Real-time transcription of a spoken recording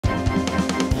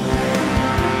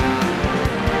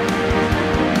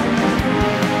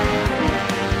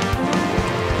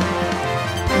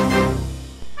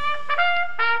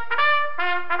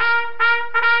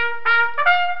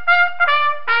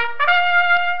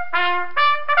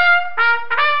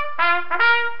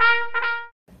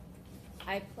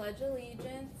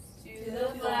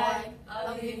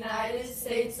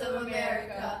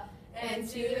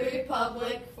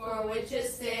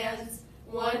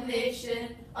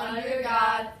under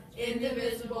God,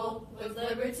 indivisible, with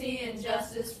liberty and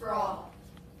justice for all.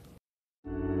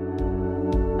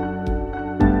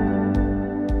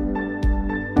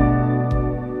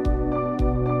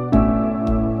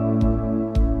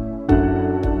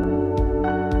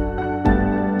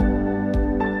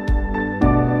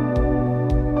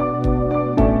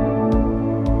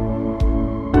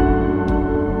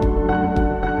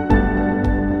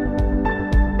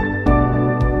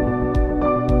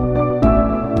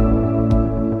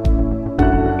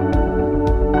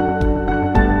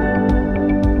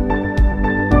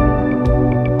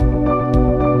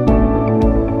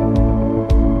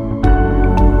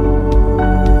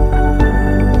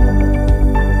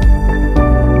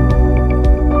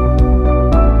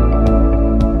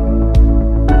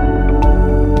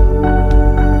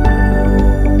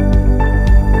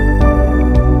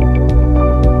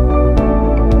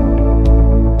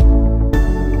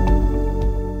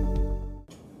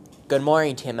 Good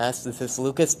morning, TMS. This is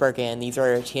Lucas Bergen. These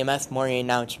are our TMS morning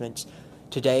announcements.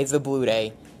 Today is a Blue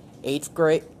Day.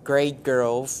 8th grade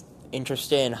girls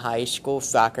interested in high school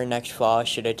soccer next fall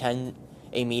should attend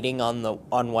a meeting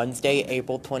on Wednesday,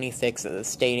 April 26th at the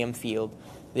stadium field.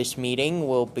 This meeting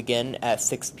will begin at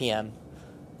 6 p.m.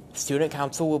 Student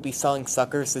Council will be selling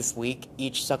suckers this week.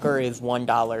 Each sucker is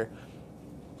 $1.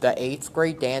 The 8th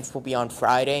grade dance will be on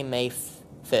Friday, May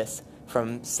 5th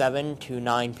from 7 to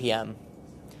 9 p.m.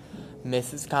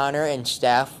 Mrs. Connor and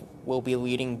staff will be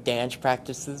leading dance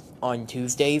practices on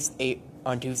Tuesday,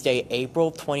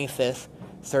 April 25th,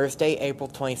 Thursday, April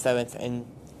 27th, and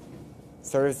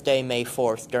Thursday, May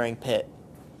 4th during PIT.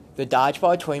 The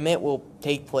dodgeball tournament will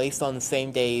take place on the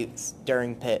same days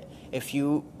during PIT. If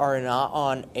you are not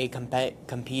on a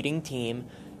competing team,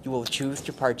 you will choose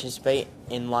to participate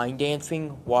in line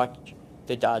dancing, watch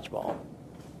the dodgeball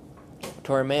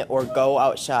tournament, or go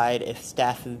outside if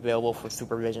staff is available for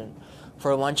supervision.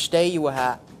 For lunch day, you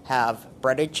will have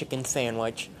breaded chicken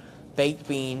sandwich, baked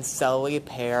beans, celery,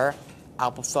 pear,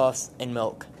 applesauce, and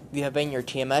milk. These have been your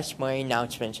TMS morning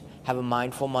announcements. Have a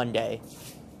mindful Monday.